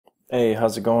Hey,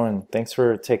 how's it going? Thanks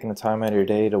for taking the time out of your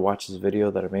day to watch this video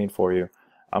that I made for you.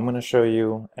 I'm going to show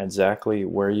you exactly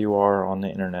where you are on the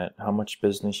internet, how much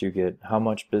business you get, how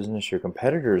much business your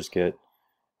competitors get,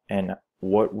 and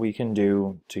what we can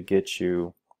do to get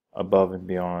you above and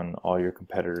beyond all your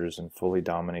competitors and fully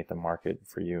dominate the market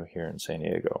for you here in San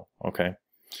Diego. Okay.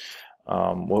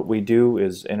 What we do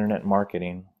is internet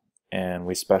marketing, and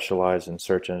we specialize in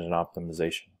search engine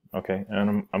optimization. Okay,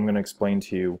 and I'm going to explain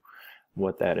to you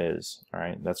what that is. All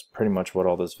right, that's pretty much what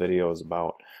all this video is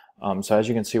about. So as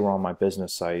you can see, we're on my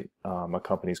business site. My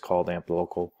company's called Amp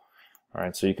Local. All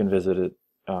right, so you can visit it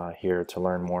here to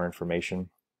learn more information.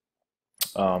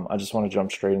 I just want to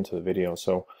jump straight into the video.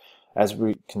 So as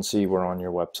we can see, we're on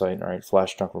your website. All right,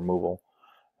 flash junk removal.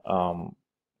 Um,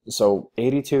 so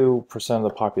 82% of the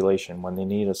population, when they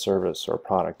need a service or a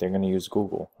product, they're going to use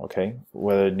Google. Okay,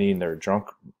 whether they need their junk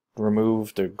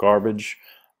removed, their garbage,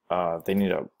 they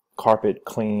need a carpet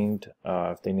cleaned,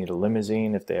 if they need a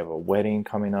limousine, if they have a wedding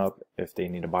coming up, if they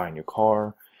need to buy a new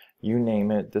car, you name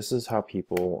it. This is how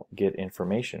people get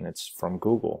information. It's from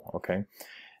Google. Okay,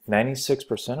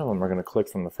 96% of them are going to click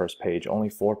from the first page. Only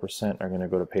 4% are going to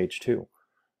go to page 2.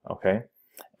 Okay,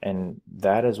 and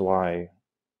that is why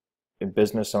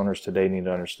business owners today need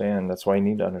to understand. That's why you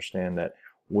need to understand that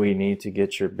we need to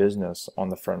get your business on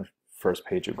the first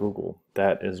page of Google.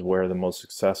 That is where the most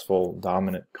successful,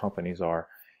 dominant companies are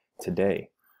today.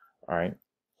 All right.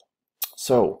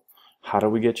 So how do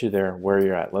we get you there where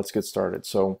you're at? Let's get started.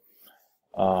 So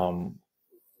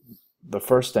the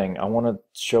first thing, I want to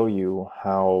show you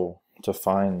how to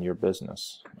find your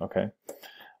business. Okay.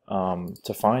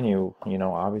 To find you,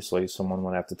 obviously someone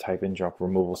would have to type in junk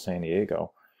removal San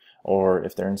Diego. Or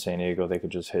if they're in San Diego, they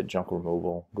could just hit junk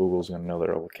removal. Google's going to know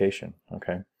their location.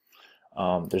 Okay.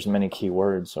 There's many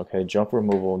keywords. Okay. Junk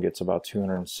removal gets about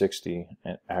 260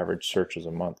 average searches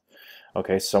a month.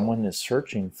 Okay. Someone is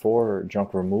searching for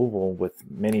junk removal with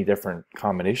many different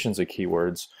combinations of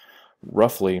keywords,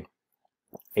 roughly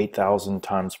 8,000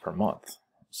 times per month.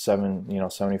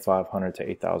 7,500 to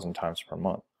 8,000 times per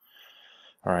month.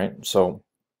 All right. So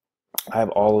I have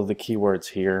all of the keywords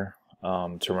here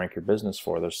to rank your business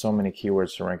for. There's so many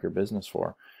keywords to rank your business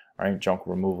for. All right, junk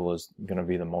removal is going to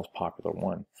be the most popular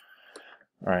one.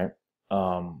 All right,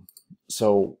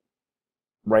 so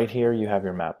right here you have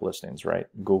your map listings, right?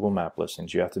 Google map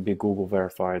listings. You have to be Google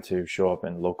verified to show up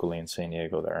locally in San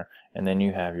Diego there. And then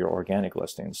you have your organic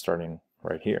listings starting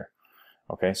right here.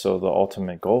 Okay, so the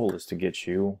ultimate goal is to get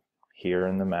you here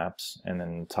in the maps and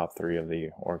then the top 3 of the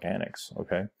organics.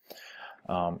 Okay,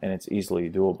 and it's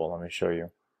easily doable. Let me show you.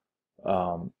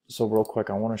 So real quick,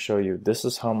 I want to show you, this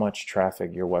is how much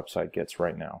traffic your website gets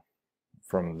right now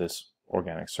from this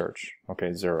organic search.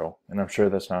 Okay, 0. And I'm sure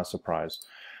that's not a surprise.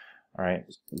 All right,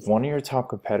 one of your top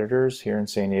competitors here in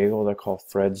San Diego, they're called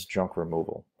Fred's Junk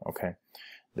Removal. Okay,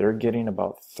 they're getting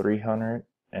about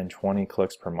 320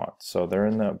 clicks per month. So they're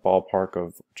in the ballpark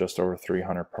of just over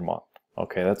 300 per month.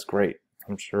 Okay, that's great.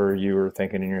 I'm sure you were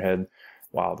thinking in your head,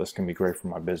 wow, this can be great for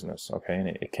my business. Okay, and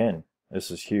it can.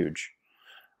 This is huge.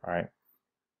 All right,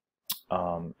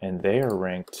 and they are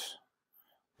ranked,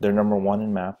 they're number 1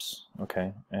 in maps,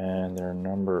 okay, and they're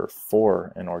number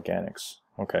 4 in organics.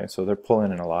 Okay, so they're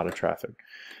pulling in a lot of traffic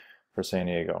for San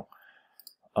Diego.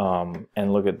 And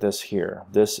look at this here.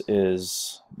 This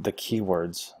is the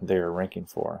keywords they are ranking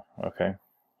for. Okay,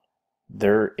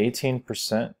 they're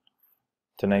 18%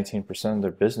 to 19% of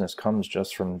their business comes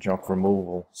just from junk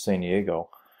removal San Diego.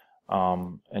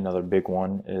 Another big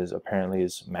one is apparently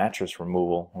is mattress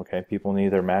removal. Okay, people need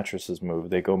their mattresses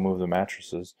moved. They go move the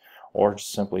mattresses, or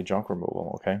just simply junk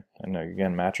removal. Okay, and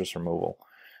again, mattress removal.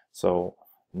 So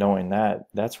knowing that,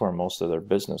 that's where most of their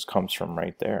business comes from,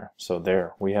 right there. So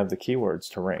there we have the keywords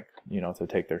to rank, to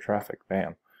take their traffic.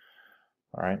 Bam.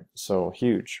 All right, so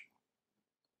huge.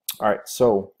 All right,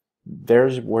 so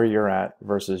there's where you're at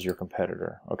versus your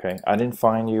competitor. Okay, I didn't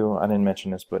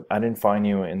mention this, but I didn't find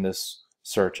you in this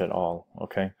search at all.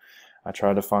 Okay, I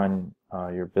tried to find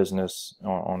your business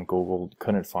on Google,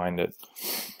 couldn't find it.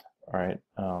 All right,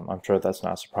 I'm sure that's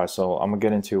not a surprise. So I'm gonna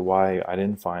get into why I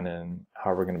didn't find it and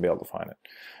how we're gonna be able to find it.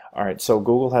 All right, so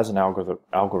Google has an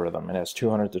algorithm. It has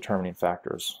 200 determining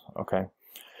factors. Okay,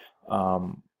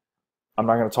 I'm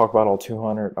not going to talk about all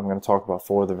 200. I'm going to talk about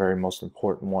 4 of the very most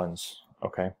important ones.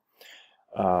 Okay.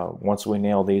 Once we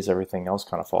nail these, everything else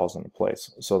kind of falls into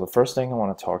place. So the first thing I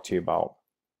want to talk to you about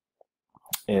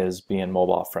is being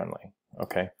mobile friendly.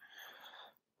 Okay.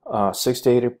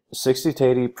 60 to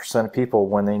 80% of people,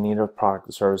 when they need a product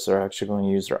or service, they're actually going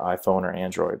to use their iPhone or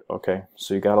Android. Okay.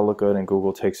 So you got to look good, and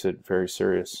Google takes it very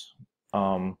serious.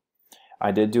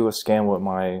 I did do a scan with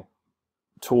my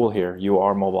tool here, you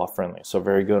are mobile friendly. So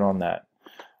very good on that.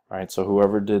 All right, so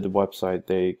whoever did the website,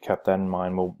 they kept that in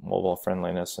mind, mobile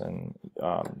friendliness, and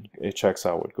it checks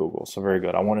out with Google. So very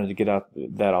good. I wanted to get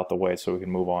that out the way so we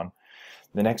can move on.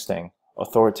 The next thing,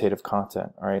 authoritative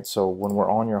content. All right, so when we're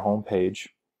on your home page,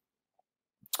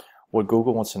 what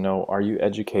Google wants to know, are you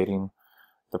educating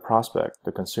the prospect,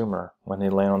 the consumer? When they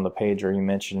land on the page, are you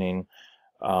mentioning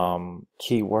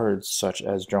keywords such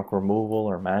as junk removal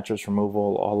or mattress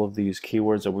removal? All of these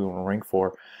keywords that we want to rank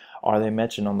for, are they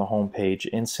mentioned on the home page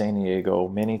in San Diego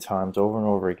many times over and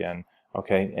over again?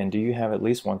 Okay, and do you have at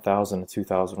least 1,000 to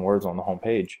 2,000 words on the home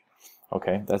page?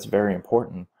 Okay, that's very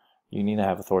important. You need to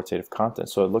have authoritative content.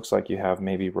 So it looks like you have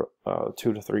maybe 2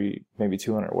 to 3, maybe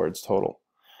 200 words total.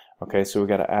 Okay, so we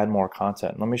got to add more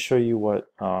content. Let me show you what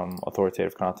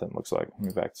authoritative content looks like. Let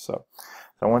me back this up.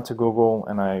 So I went to Google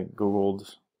and I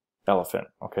Googled elephant.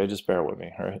 Okay, just bear with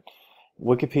me. All right.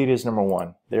 Wikipedia is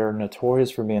 #1. They're notorious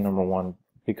for being #1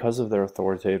 because of their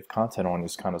authoritative content on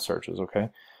these kind of searches. Okay,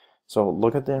 so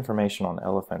look at the information on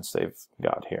elephants they've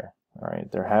got here. All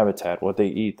right, their habitat, what they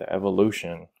eat, the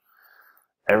evolution,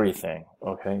 everything.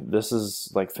 Okay, this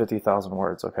is like 50,000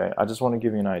 words. Okay, I just want to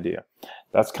give you an idea.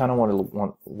 That's kind of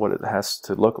what it has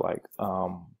to look like,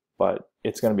 but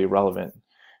it's going to be relevant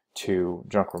to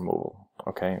junk removal.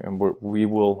 Okay, and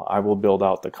I will build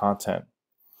out the content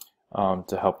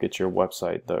to help get your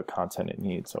website the content it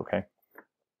needs. Okay,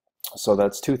 so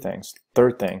that's 2 things.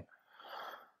 Third thing,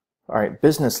 all right,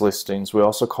 business listings. We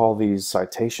also call these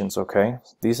citations. Okay,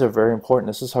 these are very important.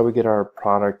 This is how we get our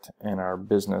product and our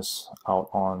business out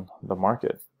on the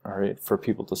market, all right, for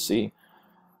people to see.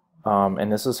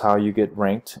 And this is how you get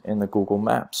ranked in the Google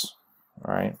Maps.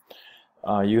 All right,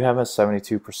 you have a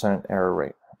 72% error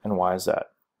rate. And why is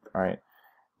that? All right,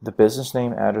 the business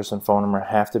name, address, and phone number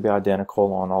have to be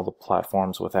identical on all the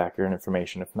platforms with accurate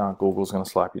information. If not, Google's going to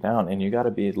slap you down, and you got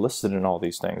to be listed in all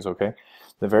these things. Okay,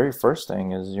 the very first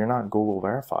thing is you're not Google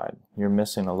verified. You're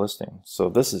missing a listing. So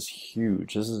this is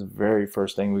huge. This is the very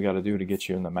first thing we got to do to get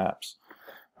you in the maps.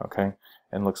 Okay,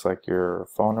 and looks like your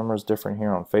phone number is different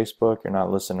here on Facebook. You're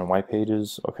not listed in white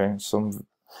pages. Okay, some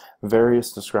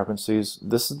various discrepancies.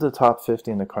 This is the top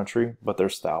 50 in the country, but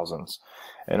there's thousands,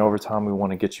 and over time we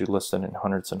want to get you listed in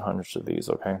hundreds and hundreds of these.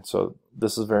 Okay, so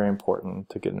this is very important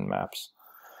to get in maps.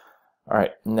 All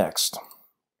right, next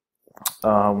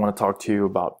I want to talk to you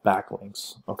about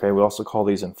backlinks. Okay, we also call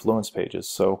these influence pages.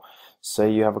 So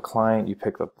say you have a client, you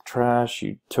picked up the trash,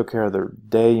 you took care of their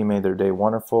day, you made their day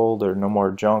wonderful, there's no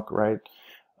more junk, right?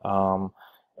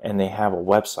 And they have a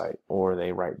website or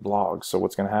they write blogs. So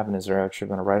what's going to happen is they're actually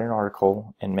going to write an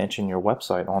article and mention your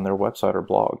website on their website or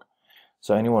blog.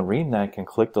 So anyone reading that can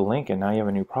click the link and now you have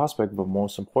a new prospect, but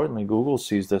most importantly, Google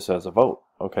sees this as a vote.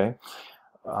 Okay,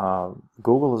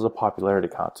 Google is a popularity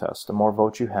contest. The more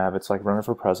votes you have, it's like running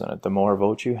for president. The more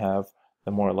votes you have,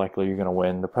 the more likely you're going to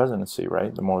win the presidency,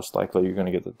 right? The most likely you're going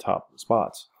to get the top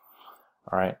spots.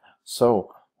 All right,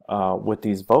 so with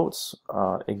these votes,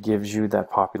 it gives you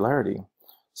that popularity.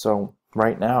 So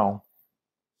right now,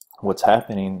 what's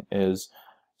happening is,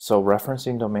 so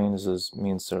referencing domains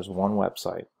means there's one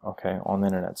website, okay, on the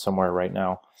internet somewhere right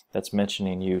now that's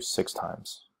mentioning you 6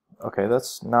 times. Okay,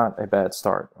 that's not a bad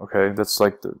start. Okay, that's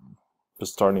like the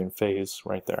starting phase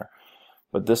right there.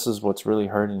 But this is what's really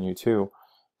hurting you too,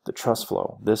 the trust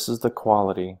flow. This is the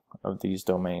quality of these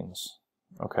domains.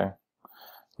 Okay,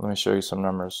 let me show you some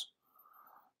numbers.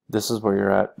 This is where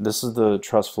you're at. This is the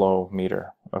trust flow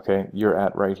meter. Okay, you're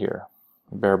at right here,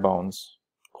 bare bones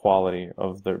quality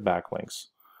of their backlinks.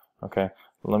 Okay,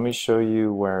 let me show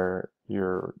you where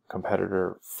your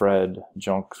competitor Fred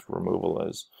Junk Removal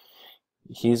is.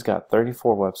 He's got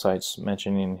 34 websites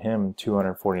mentioning him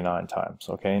 249 times.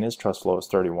 Okay, and his trust flow is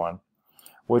 31,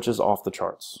 which is off the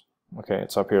charts. Okay,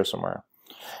 it's up here somewhere.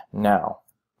 Now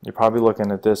you're probably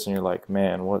looking at this and you're like,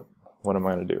 man, what am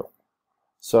I going to do?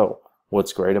 So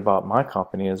what's great about my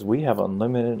company is we have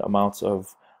unlimited amounts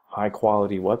of high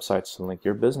quality websites to link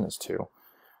your business to.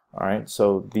 All right,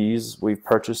 so we've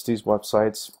purchased these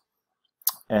websites,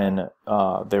 and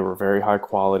they were very high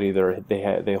quality.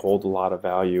 They hold a lot of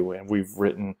value, and we've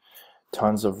written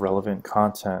tons of relevant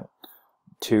content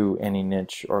to any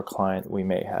niche or client we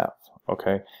may have.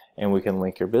 Okay, and we can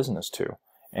link your business to,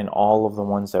 and all of the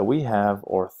ones that we have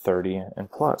are 30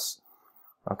 and plus.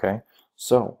 Okay,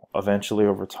 so eventually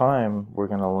over time we're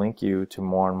going to link you to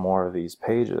more and more of these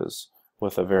pages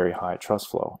with a very high trust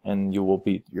flow, and you will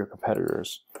beat your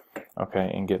competitors,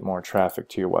 okay, and get more traffic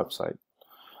to your website.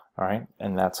 All right,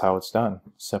 and that's how it's done.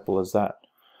 Simple as that.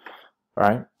 All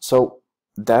right, so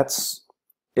that's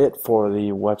it for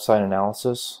the website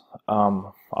analysis.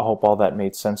 I hope all that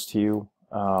made sense to you.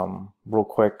 Real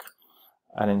quick,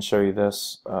 I didn't show you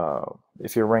this.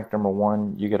 If you're ranked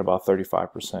 #1, you get about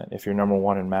 35%. If you're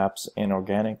 #1 in maps and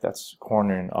organic, that's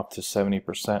cornering up to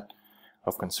 70%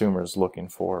 of consumers looking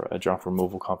for a junk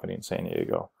removal company in San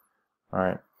Diego. All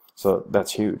right, so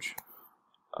that's huge.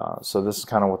 So this is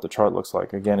kind of what the chart looks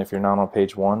like. Again, if you're not on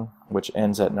page 1, which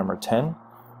ends at number 10,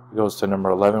 it goes to number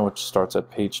 11, which starts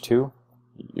at page 2,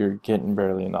 you're getting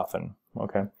barely nothing.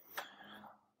 Okay.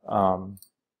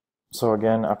 So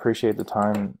again, I appreciate the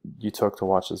time you took to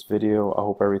watch this video. I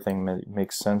hope everything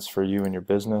makes sense for you and your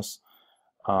business.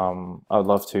 I'd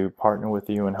love to partner with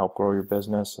you and help grow your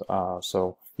business.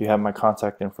 So you have my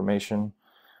contact information.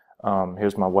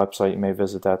 Here's my website. You may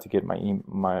visit that to get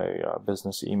my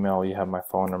business email. You have my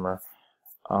phone number.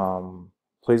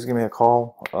 Please give me a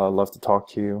call. I'd love to talk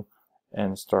to you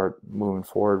and start moving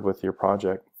forward with your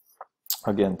project.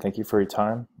 Again, thank you for your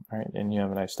time. All right, and you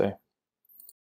have a nice day.